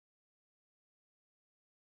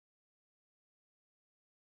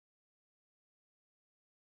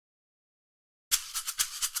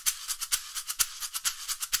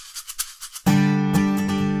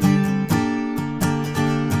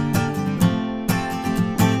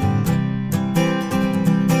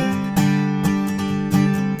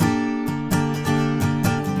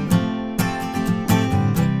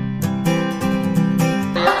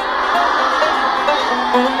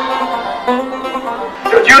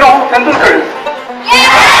know who Tendulkar is?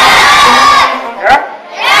 Yeah?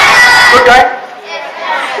 Good guy?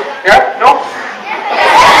 Yeah? No?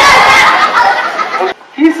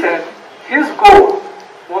 He said his goal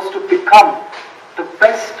was to become the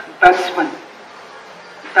best batsman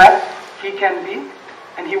that he can be,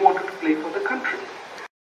 and he wanted to play for the country.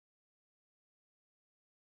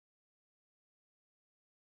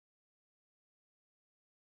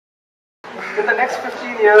 In the next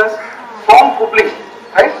 15 years, from Hubbli,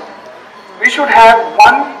 right, we should have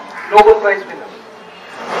one Nobel Prize winner.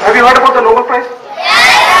 Have you heard about the Nobel Prize?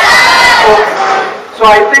 So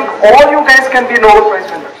I think all you guys can be Nobel Prize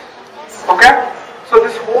winners. Okay? So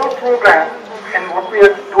this whole program and what we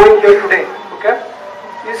are doing here today, okay,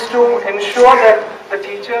 is to ensure that the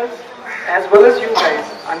teachers as well as you guys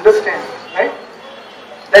understand, right,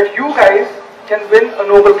 that you guys can win a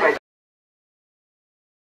Nobel Prize.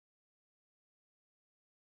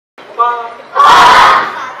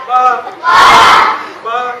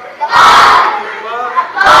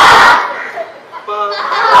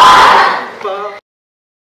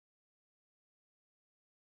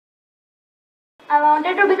 I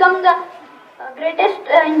wanted to become the greatest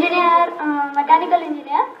engineer, mechanical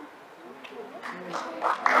engineer.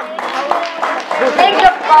 Make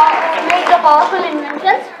the powerful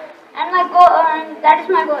inventions, and my goal, that is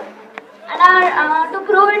my goal. And I want to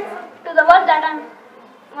prove it to the world that I am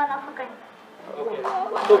one of a kind.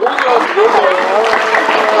 So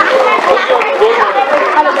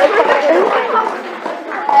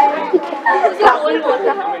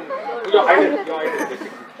who's your idol?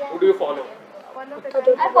 Who do you follow?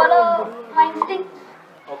 I follow my instinct.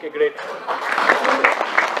 Okay, great.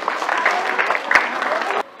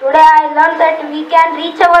 Today I learned that we can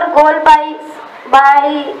reach our goal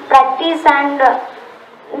by practice, and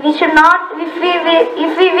we should not, if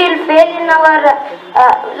we will fail in our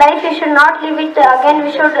life, we should not leave it again.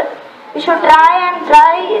 We should try and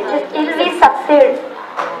try till we succeed.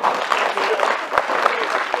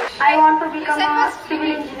 I want to become a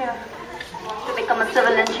civil engineer. To become a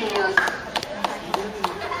civil engineer.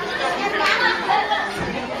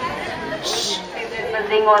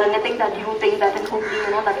 Building or anything that you think that in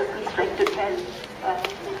Hubbli, that is constructed well.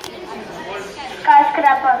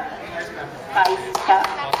 Skyscraper.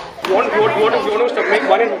 You want to make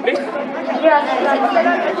one in Hubbli? Yes.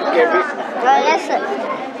 Okay, please. Yes, sir.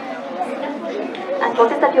 And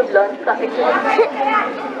what is that you've learned from it today?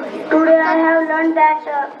 Today I have learned that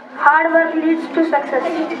hard work leads to success.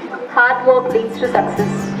 Hard work leads to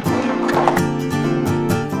success.